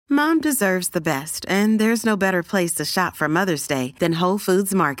Mom deserves the best, and there's no better place to shop for Mother's Day than Whole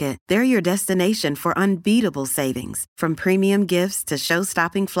Foods Market. They're your destination for unbeatable savings, from premium gifts to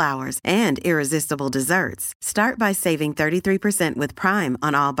show-stopping flowers and irresistible desserts. Start by saving 33% with Prime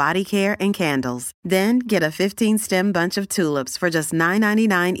on all body care and candles. Then get a 15-stem bunch of tulips for just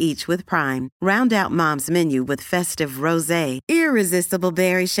 $9.99 each with Prime. Round out Mom's menu with festive rosé, irresistible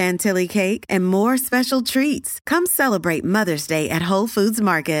berry chantilly cake, and more special treats. Come celebrate Mother's Day at Whole Foods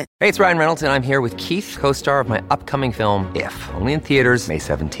Market. Hey, it's Ryan Reynolds, and I'm here with Keith, co-star of my upcoming film, If, only in theaters May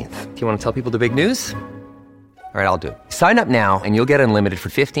 17th. Do you want to tell people the big news? All right, I'll do it. Sign up now and you'll get unlimited for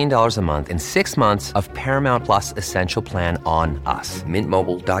 $15 a month and 6 months of Paramount Plus Essential Plan on us.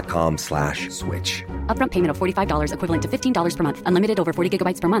 MintMobile.com/switch. Upfront payment of $45 equivalent to $15 per month. Unlimited over 40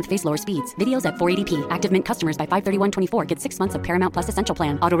 gigabytes per month. Face lower speeds. Videos at 480p. Active Mint customers by 531.24 get 6 months of Paramount Plus Essential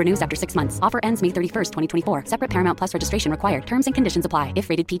Plan. Auto renews after 6 months. Offer ends May 31st, 2024. Separate Paramount Plus registration required. Terms and conditions apply if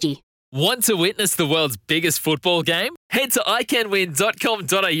rated PG. Want to witness the world's biggest football game? Head to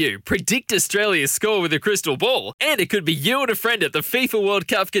iCanWin.com.au, predict Australia's score with a crystal ball, and it could be you and a friend at the FIFA World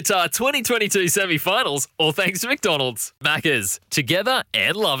Cup Qatar 2022 semi-finals, all thanks to McDonald's. Maccas, together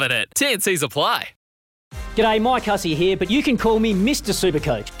and loving it. TNCs apply. G'day, Mike Hussey here, but you can call me Mr.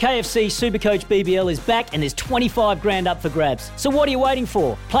 Supercoach. KFC Supercoach BBL is back and there's 25 grand up for grabs. So what are you waiting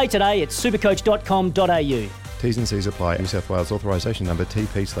for? Play today at supercoach.com.au. T's and C's apply. New South Wales authorisation number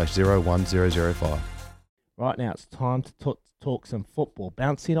TP/01005. Right now, it's time to talk some football.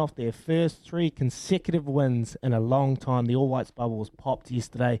 Bouncing off their first 3 consecutive wins in a long time, the All Whites bubble was popped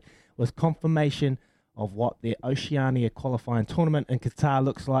yesterday with confirmation of what their Oceania qualifying tournament in Qatar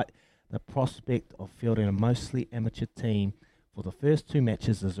looks like. The prospect of fielding a mostly amateur team for the first 2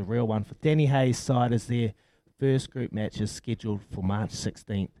 matches is a real one for Danny Hayes' side, as their first group match is scheduled for March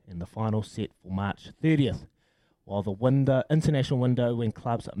 16th and the final set for March 30th. While the international window when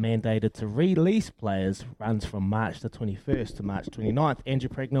clubs are mandated to release players runs from March the 21st to March 29th. Andrew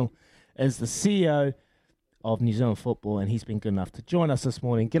Pregnell is the CEO of New Zealand Football, and he's been good enough to join us this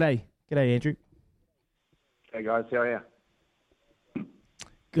morning. G'day, Andrew. Hey guys, how are you?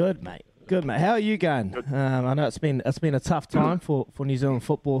 Good, mate. How are you going? I know it's been a tough time for New Zealand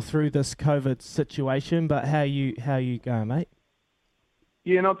football through this COVID situation, but how are you going, mate?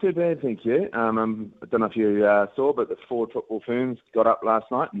 Yeah, not too bad, thank you. I don't know if you saw, but the Ford Football Ferns got up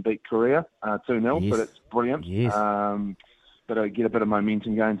last night and beat Korea 2-0, Yes. but it's brilliant. Yes. But I get a bit of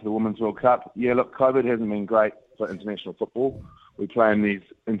momentum going to the Women's World Cup. Yeah, look, COVID hasn't been great for international football. We play in these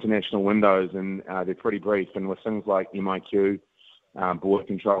international windows, and they're pretty brief, and with things like MIQ, board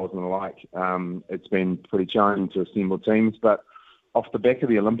controls and the like, it's been pretty challenging to assemble teams. But off the back of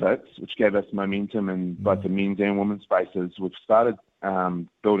the Olympics, which gave us momentum in both the men's and women's spaces, we've started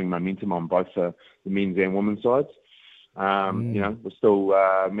building momentum on both the men's and women's sides. We're still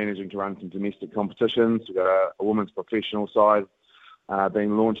managing to run some domestic competitions. We've got a women's professional side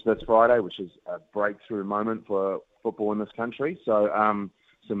being launched this Friday, which is a breakthrough moment for football in this country. So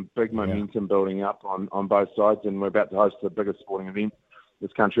some big momentum building up on both sides, and we're about to host the biggest sporting event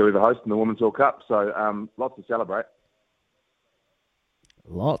this country will ever host in the Women's World Cup. So lots to celebrate.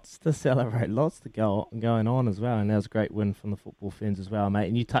 Lots to celebrate, lots to going on as well, and that was a great win from the Football Ferns as well, mate.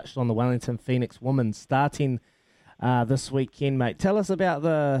 And you touched on the Wellington Phoenix women starting this weekend, mate. Tell us about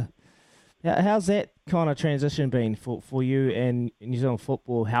how's that kind of transition been for you and New Zealand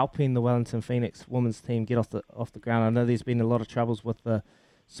football, helping the Wellington Phoenix women's team get off the ground. I know there's been a lot of troubles with the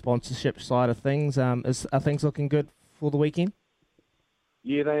sponsorship side of things. Are things looking good for the weekend?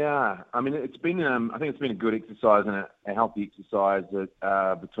 Yeah, they are. I mean, it's been. I think it's been a good exercise and a healthy exercise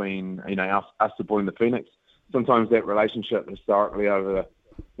between us supporting the Phoenix. Sometimes that relationship historically over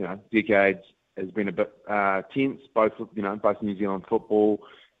the decades has been a bit tense. Both New Zealand football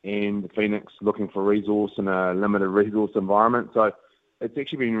and the Phoenix looking for resource in a limited resource environment. So it's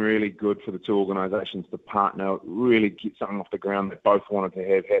actually been really good for the two organisations to partner, really get something off the ground that both wanted to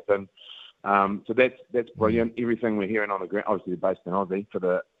have happen. So that's brilliant. Everything we're hearing on the ground, obviously they're based in Aussie for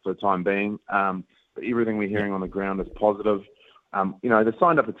the time being, but everything we're hearing on the ground is positive. They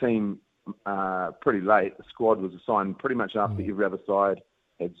signed up a team pretty late. The squad was assigned pretty much after every other side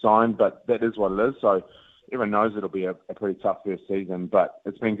had signed, but that is what it is. So everyone knows it'll be a pretty tough first season, but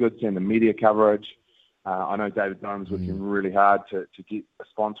it's been good seeing the media coverage. I know David Dome's working really hard to get a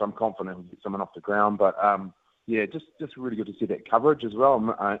sponsor. I'm confident we'll get someone off the ground, but just really good to see that coverage as well.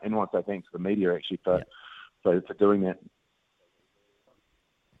 And I want to say thanks to the media actually for doing that.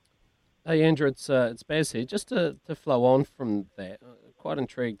 Hey Andrew, it's Baz here. Just to flow on from that, quite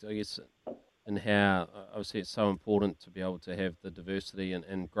intrigued, I guess, in how obviously it's so important to be able to have the diversity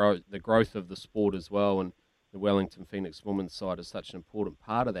and grow the growth of the sport as well. And the Wellington Phoenix women's side is such an important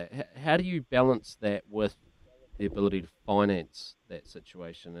part of that. How do you balance that with the ability to finance that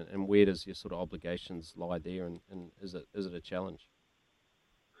situation, and where does your sort of obligations lie there, and is it a challenge?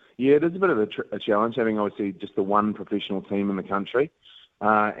 Yeah, it is a bit of a challenge having obviously just the one professional team in the country,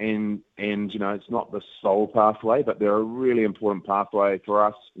 and it's not the sole pathway, but they're a really important pathway for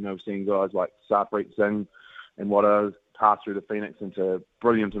us. We've seen guys like Sarpreet Singh and Watto pass through the Phoenix into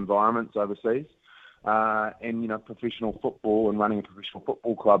brilliant environments overseas. Professional football and running a professional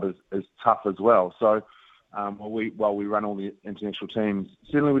football club is tough as well. So while we run all the international teams,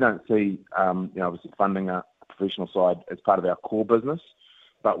 certainly we don't see obviously funding a professional side as part of our core business.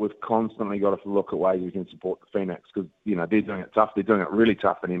 But we've constantly got to look at ways we can support the Phoenix because they're doing it tough. They're doing it really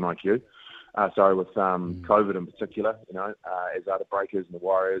tough in MIQ. With COVID in particular, as are the Breakers and the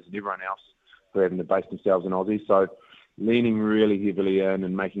Warriors and everyone else who are having to base themselves in Aussie. So leaning really heavily in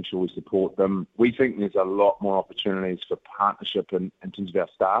and making sure we support them. We think there's a lot more opportunities for partnership in terms of our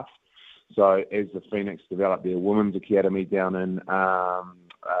staff. So as the Phoenix develop their women's academy down in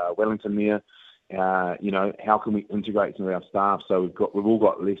Wellington there, how can we integrate some of our staff so we've all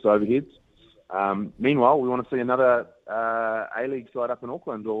got less overheads. Meanwhile, we want to see another A-League side up in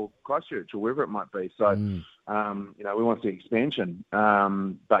Auckland or Christchurch or wherever it might be. So, we want to see expansion.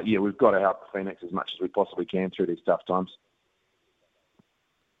 But yeah, we've got to help the Phoenix as much as we possibly can through these tough times.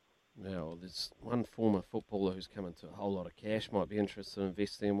 Yeah, well, there's one former footballer who's come into a whole lot of cash, might be interested in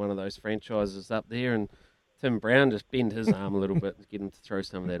investing in one of those franchises up there, and Tim Brown just bend his arm a little bit to get him to throw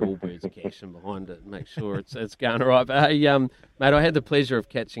some of that Allbirds cash in behind it and make sure it's going all right. But hey, mate, I had the pleasure of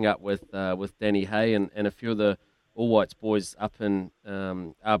catching up with Danny Hay and a few of the All Whites boys up in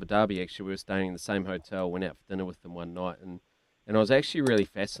Abu Dhabi. Actually, we were staying in the same hotel, went out for dinner with them one night, and I was actually really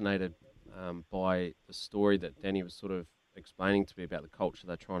fascinated by the story that Danny was sort of explaining to me about the culture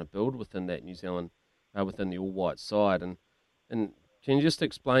they're trying to build within that New Zealand, within the All White side. And can you just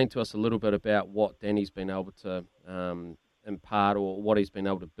explain to us a little bit about what Danny's been able to impart or what he's been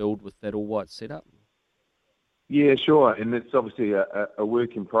able to build with that All White setup? Yeah, sure. And it's obviously a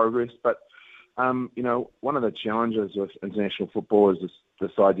work in progress. But, one of the challenges with international football is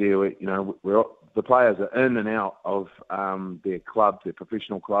this idea where, the players are in and out of their clubs, their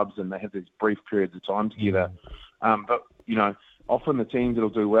professional clubs, and they have these brief periods of time together. But often the teams that will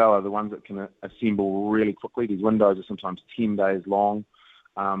do well are the ones that can assemble really quickly. These windows are sometimes 10 days long.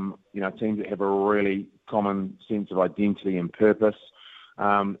 Teams that have a really common sense of identity and purpose.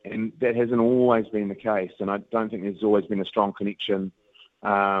 And that hasn't always been the case. And I don't think there's always been a strong connection,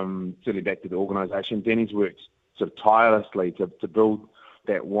 certainly back to the organisation. Danny's worked sort of tirelessly to build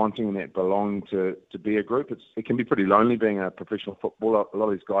that wanting and that belonging to be a group. It can be pretty lonely being a professional footballer. A lot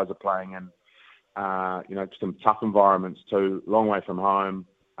of these guys are playing in some tough environments too, long way from home,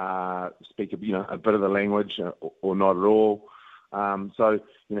 speak a bit of the language or not at all. So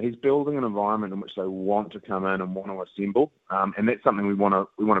he's building an environment in which they want to come in and want to assemble, and that's something we want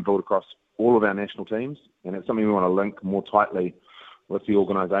to build across all of our national teams, and it's something we want to link more tightly with the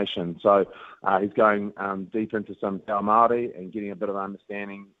organisation. So he's going deep into some Te Ao Māori and getting a bit of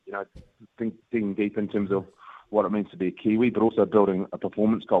understanding, digging deep in terms of what it means to be a Kiwi, but also building a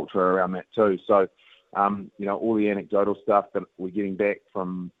performance culture around that too. So, all the anecdotal stuff that we're getting back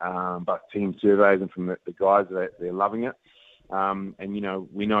from both team surveys and from the guys, they're loving it. And,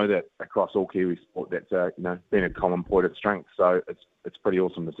 we know that across all Kiwi sport, that's, been a common point of strength. So it's pretty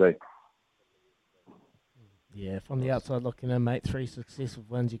awesome to see. Yeah, from the outside looking in, mate, 3 successive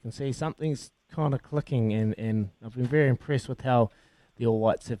wins, you can see something's kind of clicking, and I've been very impressed with how the All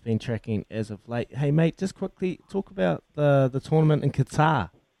Whites have been tracking as of late. Hey, mate, just quickly talk about the tournament in Qatar,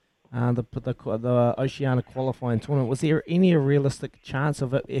 the Oceania qualifying tournament. Was there any realistic chance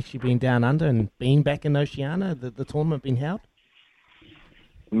of it actually being down under and being back in Oceania, the tournament being held?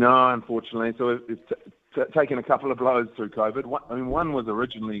 No, unfortunately. So it's taken a couple of blows through COVID. One was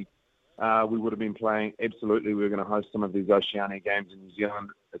originally we would have been playing, absolutely, we were going to host some of these Oceania games in New Zealand.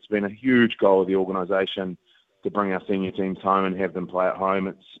 It's been a huge goal of the organisation to bring our senior teams home and have them play at home.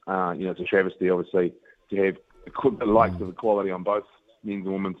 It's it's a travesty, obviously, to have the likes of the quality on both men's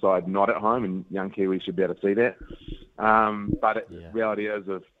and women's side not at home, and young Kiwis should be able to see that. But the reality is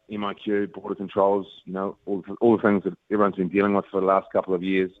of MIQ, border controls, all the things that everyone's been dealing with for the last couple of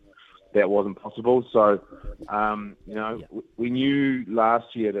years, that wasn't possible. So, we knew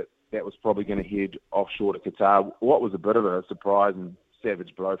last year that was probably going to head offshore to Qatar. What was a bit of a surprise and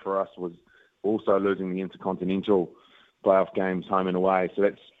savage blow for us was also losing the Intercontinental playoff games home and away. So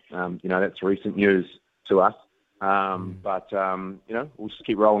that's recent news to us. But we'll just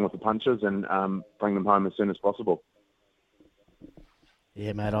keep rolling with the punches and bring them home as soon as possible.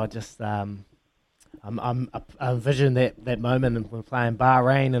 Yeah, mate, I just I envision that moment when we're playing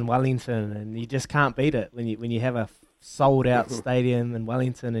Bahrain in Wellington, and you just can't beat it when you have a sold out stadium in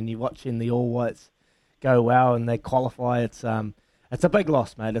Wellington and you're watching the All Whites go well and they qualify. It's a big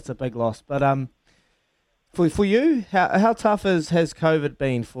loss, mate. It's a big loss. But for you, how tough has COVID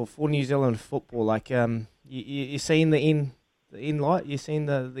been for New Zealand football? Like you seen the end light. You seen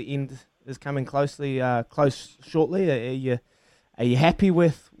the end is coming close shortly. Are you happy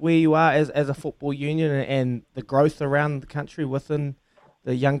with where you are as a football union and the growth around the country within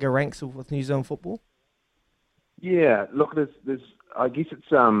the younger ranks with New Zealand football? Yeah, look, there's I guess it's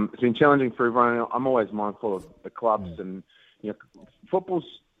been challenging for everyone. I'm always mindful of the clubs and football's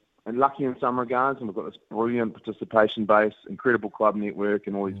lucky in some regards, and we've got this brilliant participation base, incredible club network,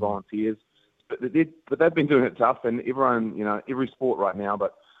 and all these volunteers. But they've been doing it tough, and everyone, every sport right now,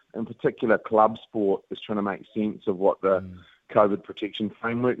 but in particular club sport, is trying to make sense of what the COVID protection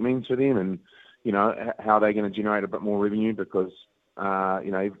framework means for them, and how they're going to generate a bit more revenue because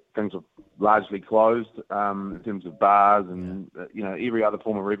things are largely closed in terms of bars and every other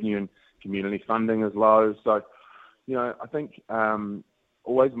form of revenue, and community funding is low. So I think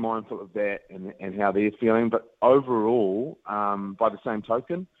always mindful of that and how they're feeling. But overall, by the same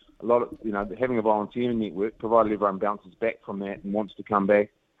token, a lot of having a volunteering network, provided everyone bounces back from that and wants to come back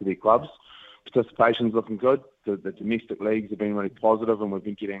to their clubs, participation's looking good. The domestic leagues have been really positive, and we've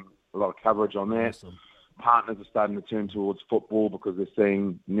been getting a lot of coverage on that. Awesome. Partners are starting to turn towards football because they're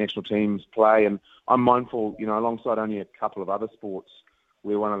seeing national teams play, and I'm mindful, alongside only a couple of other sports,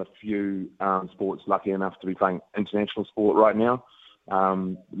 we're one of the few sports lucky enough to be playing international sport right now,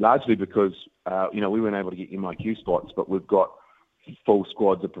 largely because we weren't able to get MIQ spots, but we've got full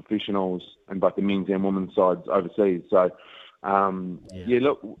squads of professionals in both the men's and women's sides overseas. So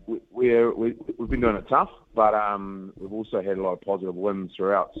look, we've been doing it tough, but we've also had a lot of positive wins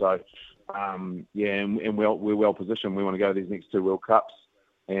throughout. So and we're well positioned. We want to go to these next two World Cups,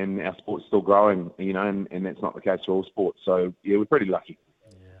 and our sport's still growing, and that's not the case for all sports. So we're pretty lucky.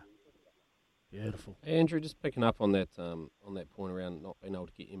 Yeah, beautiful. Andrew, just picking up on that point around not being able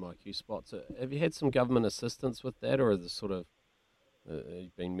to get MIQ spots. Have you had some government assistance with that, or is this sort of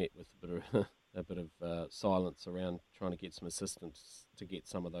you've been met with a bit of silence around trying to get some assistance to get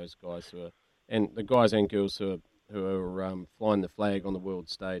some of those guys and the guys and girls who are flying the flag on the world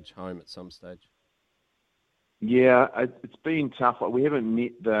stage home at some stage? Yeah, it's been tough. We haven't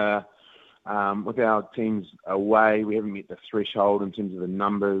met with our teams away, we haven't met the threshold in terms of the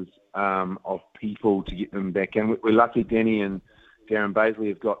numbers of people to get them back in. We're lucky Danny and Darren Baisley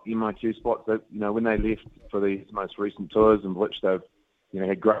have got MIQ spots that, when they left for these most recent tours, in which they've,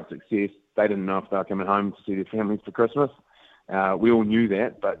 had great success, they didn't know if they were coming home to see their families for Christmas. We all knew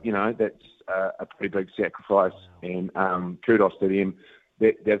that, but, that's a pretty big sacrifice, and kudos to them.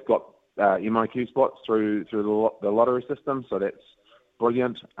 They've got MIQ spots through the lottery system, so that's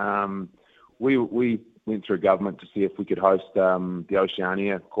brilliant. We went through government to see if we could host the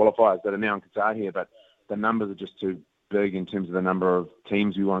Oceania qualifiers that are now in Qatar here, but the numbers are just too big in terms of the number of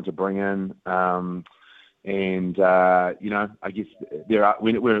teams we wanted to bring in. I guess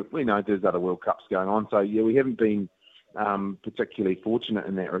we know there's other World Cups going on, so we haven't been particularly fortunate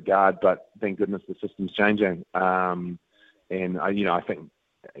in that regard, but thank goodness the system's changing. I think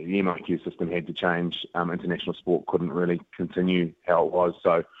the MIQ system had to change. International sport couldn't really continue how it was.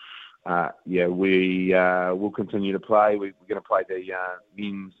 So, we'll continue to play. We're going to play the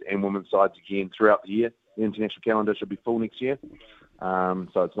men's and women's sides again throughout the year. The international calendar should be full next year, so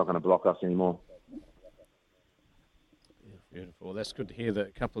it's not going to block us anymore. Beautiful. Well, that's good to hear that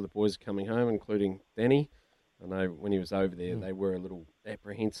a couple of the boys are coming home, including Danny. I know when he was over there, they were a little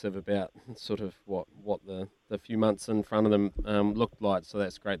apprehensive about sort of what the few months in front of them looked like. So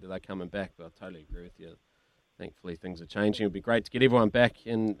that's great that they're coming back. But I totally agree with you. Thankfully, things are changing. It would be great to get everyone back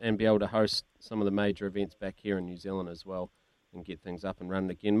and be able to host some of the major events back here in New Zealand as well and get things up and running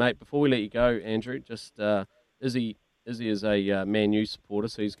again. Mate, before we let you go, Andrew, just Izzy is a Man U supporter,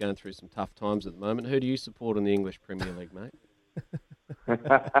 so he's going through some tough times at the moment. Who do you support in the English Premier League, mate?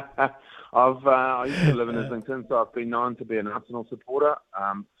 I used to live in Islington, so I've been known to be an Arsenal supporter.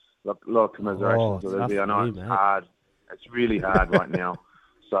 A lot of commiserations with Izzy. I know it's hard. It's really hard right now.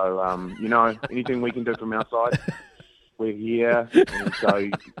 So, anything we can do from our side, we're here. And so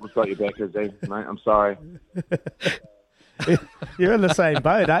we've got your back, Izzy, mate. I'm sorry. You're in the same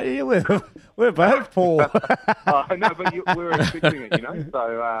boat, aren't you? We're both Paul. No, but we were expecting it,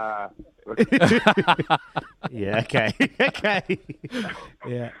 So, yeah, okay.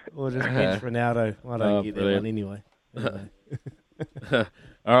 Yeah, we'll just bench Ronaldo. I don't get that one anyway.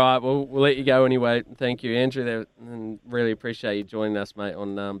 All right, well, we'll let you go anyway. Thank you, Andrew. And really appreciate you joining us, mate,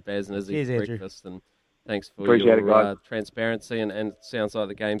 on Baz and Izzy Cheers, Breakfast. And thanks for Appreciate it, your guys. transparency. And it sounds like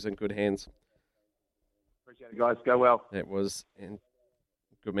the game's in good hands. Appreciate it, guys. Go well. That was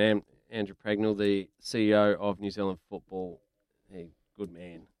good man, Andrew Pragnell, the CEO of New Zealand Football. Hey, good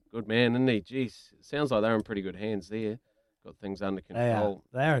man, isn't he? Jeez, it sounds like they're in pretty good hands there. Got things under control.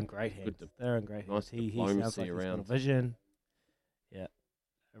 They are in great hands. They're in great hands. Nice He diplomacy sounds like he's around. got a vision. Yeah,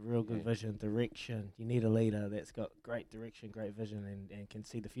 a real good vision, direction. You need a leader that's got great direction, great vision, and can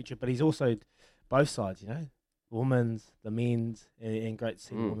see the future. But he's also both sides, women's, the men's, and great to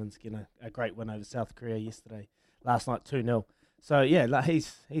see the women's getting a great win over South Korea last night 2-0. So yeah, like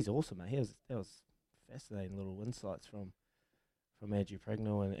he's awesome, mate. That was fascinating little insights from Andrew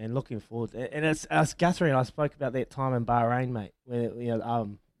Pragnell, and looking forward. And it's Guthrie and I spoke about that time in Bahrain, mate, where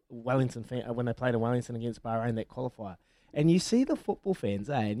Wellington when they played in Wellington against Bahrain, that qualifier. And you see the football fans,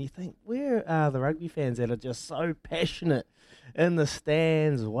 and you think, where are the rugby fans that are just so passionate in the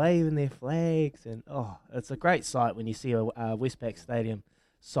stands, waving their flags? And, it's a great sight when you see a Westpac Stadium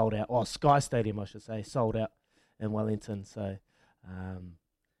sold out, or Sky Stadium, I should say, sold out in Wellington. So,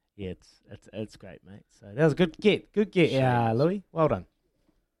 it's great, mate. So that was a good get, Louis. Well done.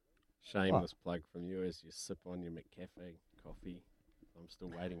 Shameless plug from you as you sip on your McCafe coffee. I'm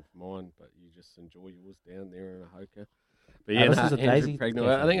still waiting for mine, but you just enjoy yours down there in a hoka. But yeah, this is a Andrew Daisy Pragnell,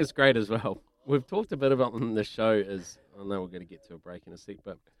 Cafe. I think it's great as well. We've talked a bit about on the show, I know we're going to get to a break in a sec,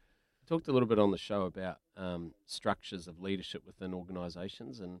 but we talked a little bit on the show about structures of leadership within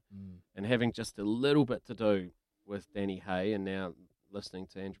organisations and having just a little bit to do with Danny Hay, and now listening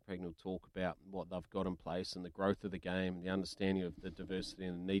to Andrew Pragnell talk about what they've got in place and the growth of the game, the understanding of the diversity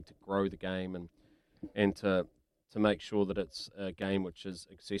and the need to grow the game and to make sure that it's a game which is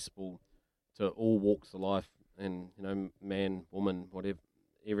accessible to all walks of life and, man, woman, whatever,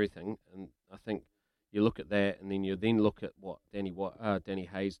 everything. And I think you look at that and then you look at what Danny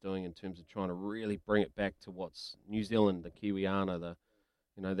Hay's doing in terms of trying to really bring it back to what's New Zealand, the Kiwiana,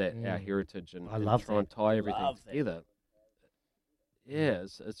 our heritage and try and tie everything together. Yeah,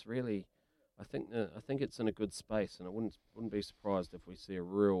 it's really, I think it's in a good space, and I wouldn't be surprised if we see a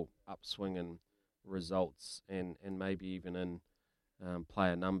real upswing in results and maybe even in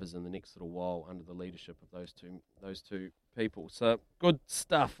player numbers in the next little while under the leadership of those two people. So good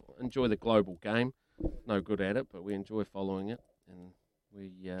stuff. Enjoy the global game. No good at it, but we enjoy following it, and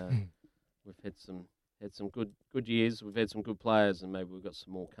we've had some good years. We've had some good players, and maybe we've got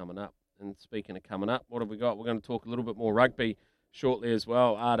some more coming up. And speaking of coming up, what have we got? We're going to talk a little bit more rugby shortly as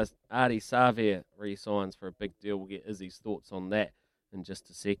well. Ardie Savea re-signs for a big deal. We'll get Izzy's thoughts on that in just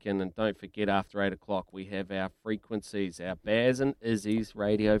a second. And don't forget, after 8 o'clock, we have our frequencies, our Baz and Izzy's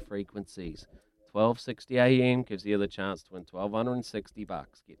radio frequencies. 12:60 a.m. gives you the chance to win $1,260.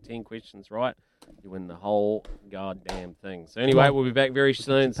 Get 10 questions right, you win the whole goddamn thing. So anyway, we'll be back very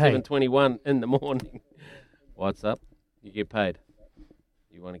soon, 7:21 in the morning. What's up? You get paid.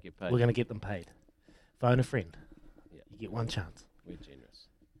 You want to get paid? We're going to get them paid. Phone a friend. You get one chance. We're generous.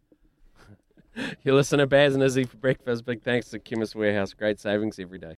 You listen to Baz and Izzy for breakfast. Big thanks to Chemist Warehouse. Great savings every day.